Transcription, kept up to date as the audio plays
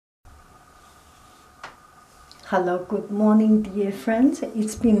Hello, good morning, dear friends.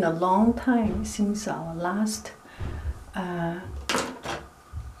 It's been a long time since our last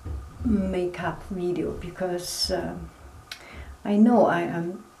makeup video because I know I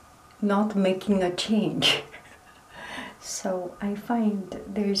am not making a change. So I find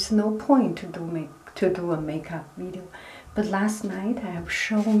there is no point to do a makeup video. But last night I have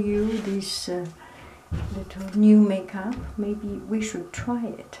shown you this little new makeup. Maybe we should try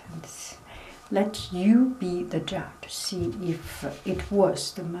it and let you be the judge, see if it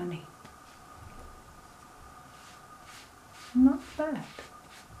was the money. Not bad.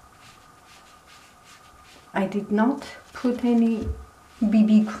 I did not put any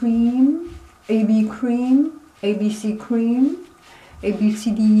BB cream, AB cream, ABC cream,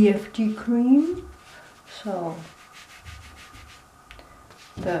 ABCDEFG cream, so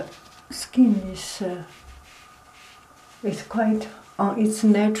the skin is quite on its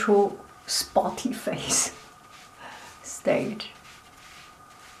natural spotty face stage.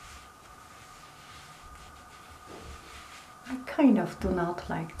 I kind of do not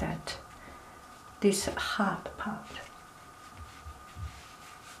like this hard part.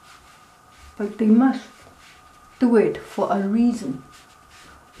 But they must do it for a reason,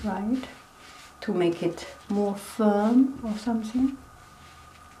 right? To make it more firm or something.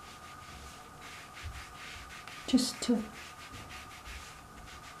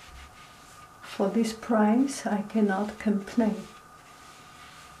 For this price, I cannot complain.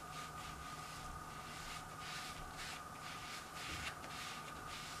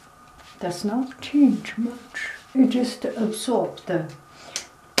 Does not change much. It just absorbs the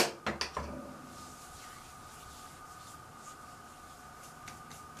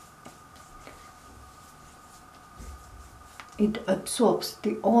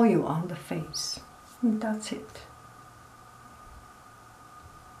oil on the face. And that's it.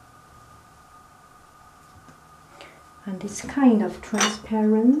 And it's kind of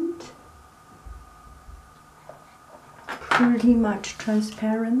transparent, pretty much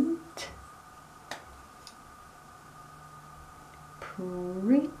transparent,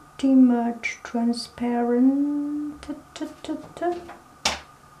 pretty much transparent.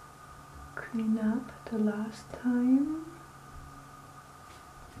 Clean up the last time.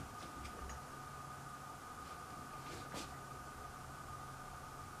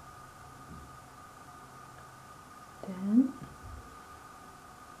 Then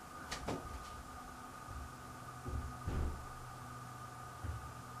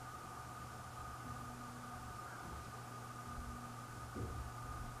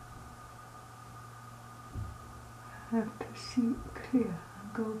I have to see clear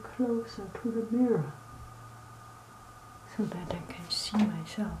and go closer to the mirror so that I can see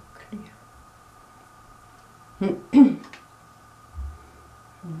myself clear.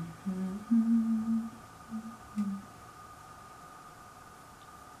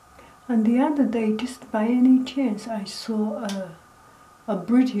 And the other day, just by any chance, I saw a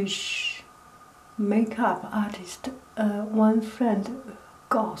British makeup artist, one friend,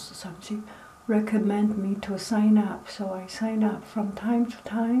 Goss something, recommend me to sign up. So I sign up from time to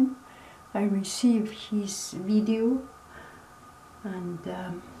time. I receive his video, and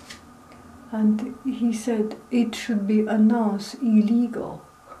he said it should be announced illegal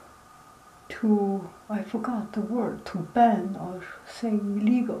to, I forgot the word, to ban or say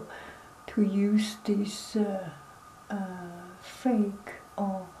illegal, to use this fake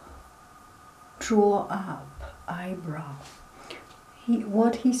or draw up eyebrow.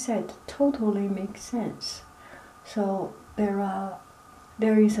 What he said totally makes sense. So there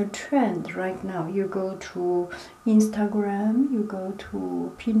is a trend right now. You go to Instagram, you go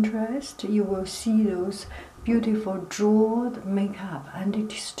to Pinterest, you will see those beautiful drawn makeup, and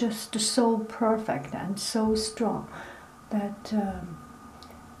it is just so perfect and so strong that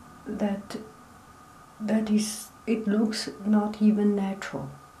it looks not even natural.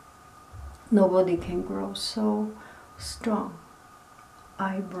 Nobody can grow so strong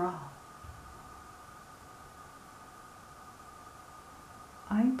eyebrow.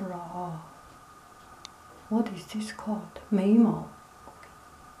 What is this called? 眉毛.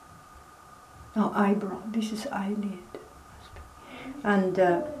 No, eyebrow. This is eyelid. And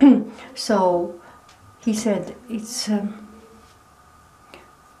so he said it's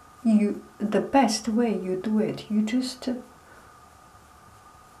the best way you do it. You just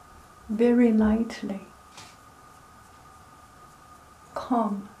very lightly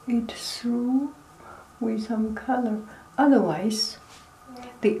comb it through with some color. Otherwise,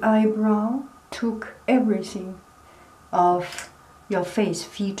 the eyebrow took everything of your face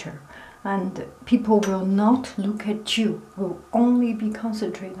feature. and people will not look at you, will only be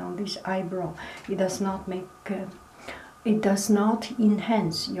concentrated on this eyebrow. It does not make, it does not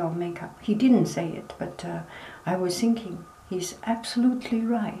enhance your makeup. He didn't say it, but I was thinking he's absolutely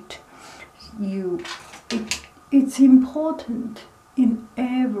right. It's important in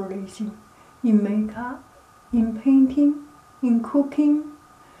everything, in makeup, in painting, in cooking,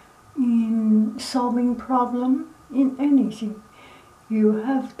 in solving problem, in anything. You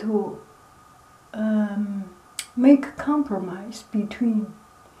have to make a compromise between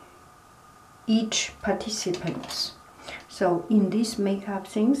each participants. So in these makeup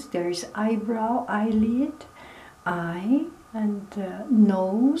things, there is eyebrow, eyelid, eye, and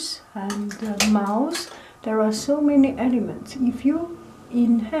nose, and mouth. There are so many elements. If you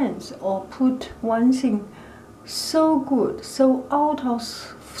enhance or put one thing so good, so out of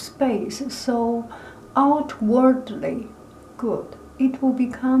space, so outwardly good, it will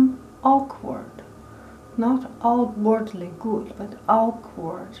become awkward. Not outwardly good, but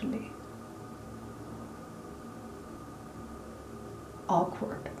awkwardly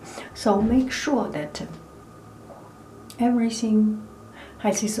awkward. So make sure that everything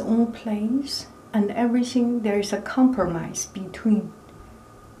has its own place, and everything, there is a compromise between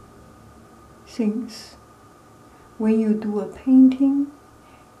things. When you do a painting,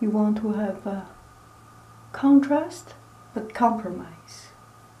 you want to have a contrast but compromise.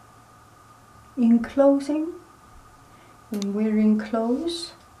 In clothing, in wearing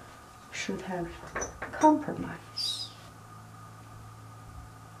clothes, should have compromise.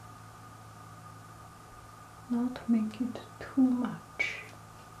 Not make it too much.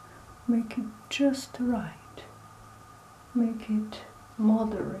 Make it just right. Make it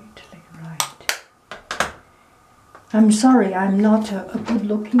moderately right. I'm sorry, I'm not a good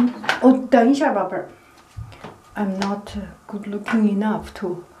looking. Oh, 等一下，宝贝儿。I'm not good looking enough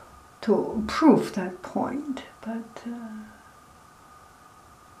to prove that point,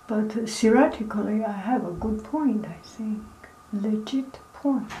 but theoretically I have a good point, I think. Legit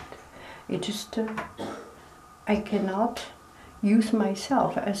point. It just I cannot use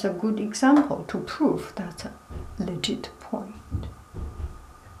myself as a good example to prove that's a legit point.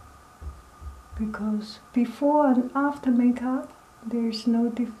 Because before and after makeup, there is no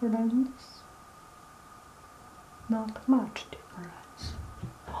difference. Not much difference.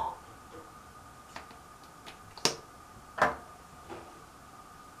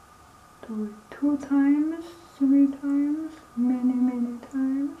 Do it 2 times, 3 times, many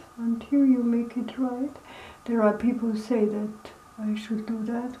times, until you make it right. There are people who say that I should do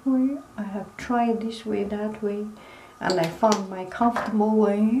that way. I have tried this way, that way, and I found my comfortable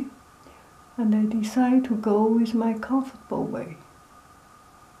way, and I decide to go with my comfortable way.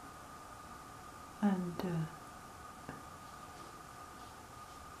 And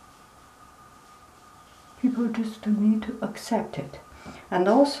people just need to accept it. And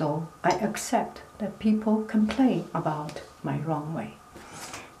also, I accept that people complain about my wrong way.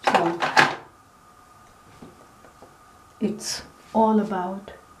 So, it's all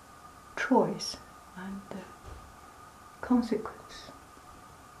about choice and consequence.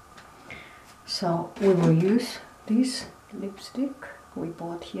 So, we will use this lipstick we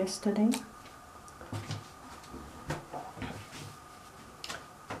bought yesterday.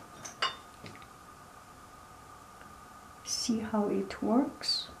 See how it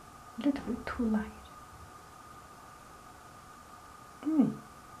works? A little bit too light.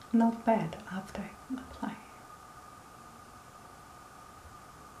 Not bad after I apply.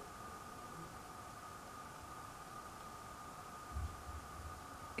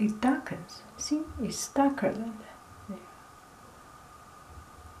 It darkens. See, it's darker than that. Yeah.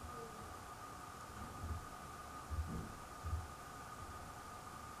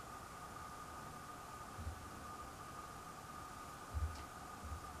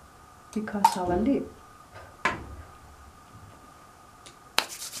 Because our lip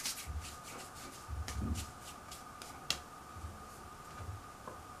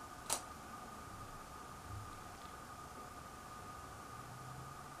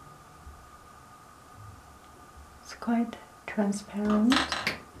is quite transparent.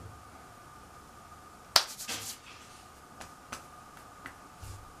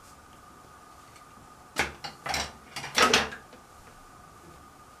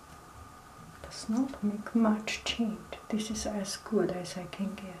 Not make much change. This is as good as I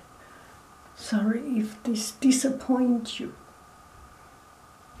can get. Sorry if this disappoints you.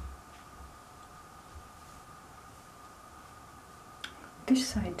 This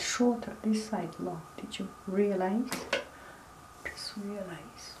side shorter, this side long. Did you realize? Just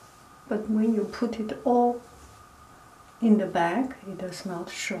realize. But when you put it all in the back, it does not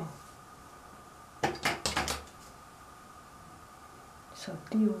show. So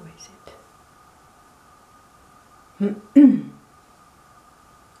deal with it.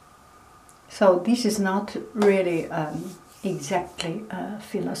 So this is not really exactly a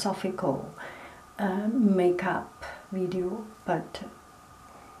philosophical makeup video, but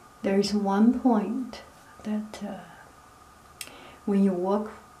there is one point that when you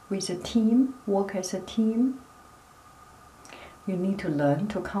work with a team, work as a team, you need to learn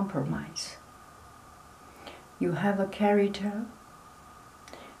to compromise. You have a character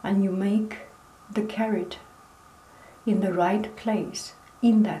and you make the character in the right place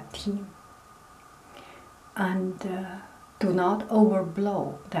in that team. And do not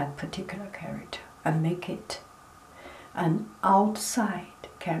overblow that particular character and make it an outside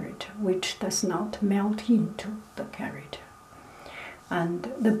character which does not melt into the character.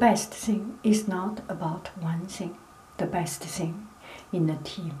 And the best thing is not about one thing. The best thing in a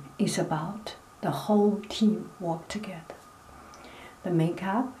team is about the whole team work together. The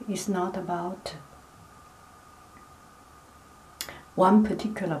makeup is not about one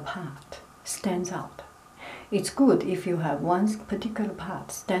particular part stands out. It's good if you have one particular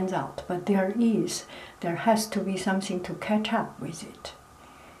part stands out, but there has to be something to catch up with it.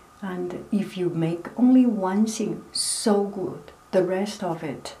 And if you make only one thing so good, the rest of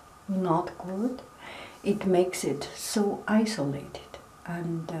it not good, it makes it so isolated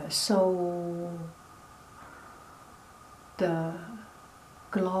and so the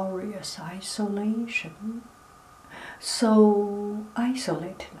glorious isolation, so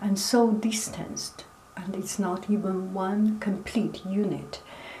isolated and so distanced. And it's not even one complete unit.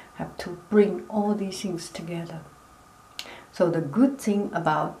 Have to bring all these things together. So the good thing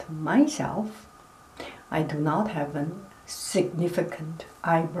about myself, I do not have a significant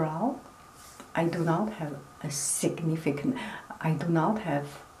eyebrow. I do not have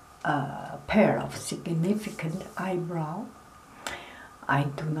a pair of significant eyebrow. I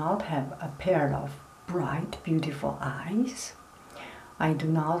do not have a pair of bright, beautiful eyes. I do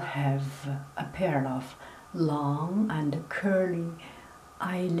not have a pair of long and curly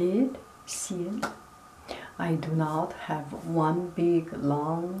eyelid, cils. I do not have one big,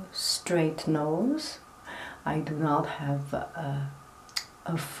 long, straight nose. I do not have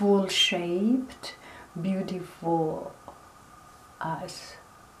a full-shaped, beautiful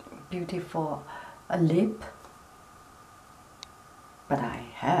lip. But I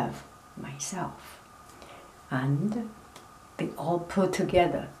have myself. And they all put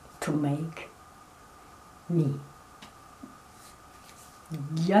together to make me.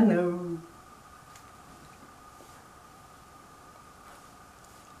 You know.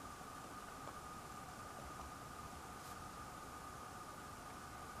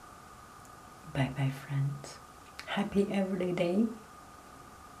 Bye-bye, friends. Happy every day.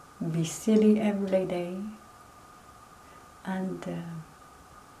 Be silly every day. And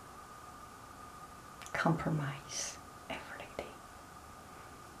compromise every day.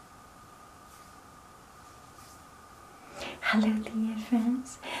 Hello dear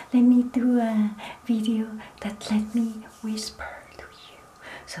friends, let me do a video that let me whisper to you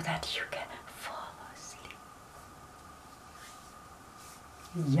so that you can fall asleep.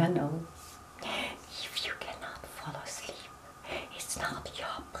 You know, if you cannot fall asleep, it's not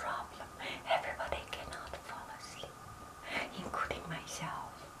your problem. Everybody cannot fall asleep, including myself.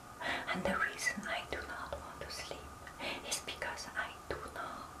 And the reason I do not want to sleep is because I do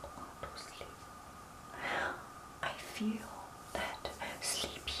not want to sleep. I feel that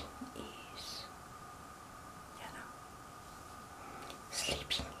sleeping is,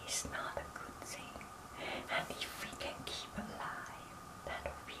 sleeping is not a good thing. And if we can keep alive, that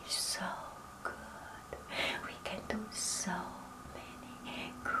would be so good. We can do so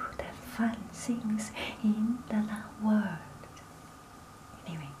many good and fun things in the world.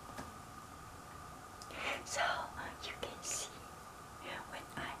 Anyway, so you can see when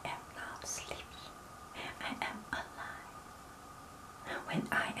I am not sleepy, I am alive. When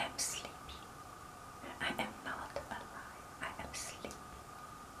I am sleepy, I am not alive, I am sleepy.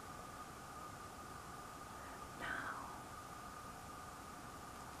 Now,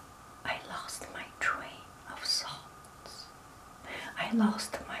 I lost my train of thoughts. I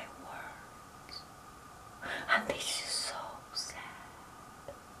lost my words. And this is so sad.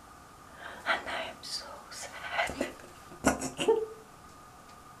 And I am so sad.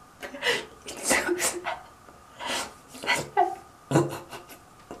 It's so sad.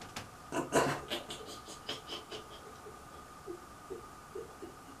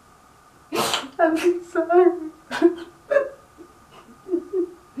 I'm sorry.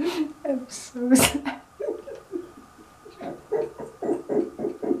 I'm so sad.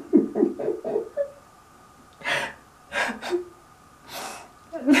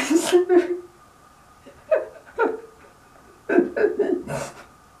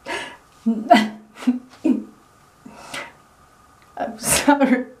 I'm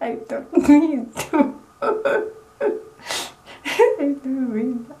sorry, I don't mean to. I don't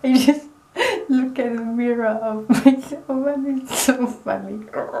mean. I just look at the mirror of myself and it's so funny.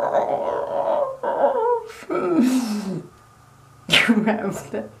 You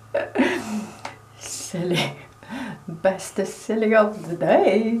have the silly, best silly of the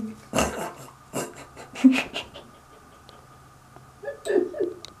day.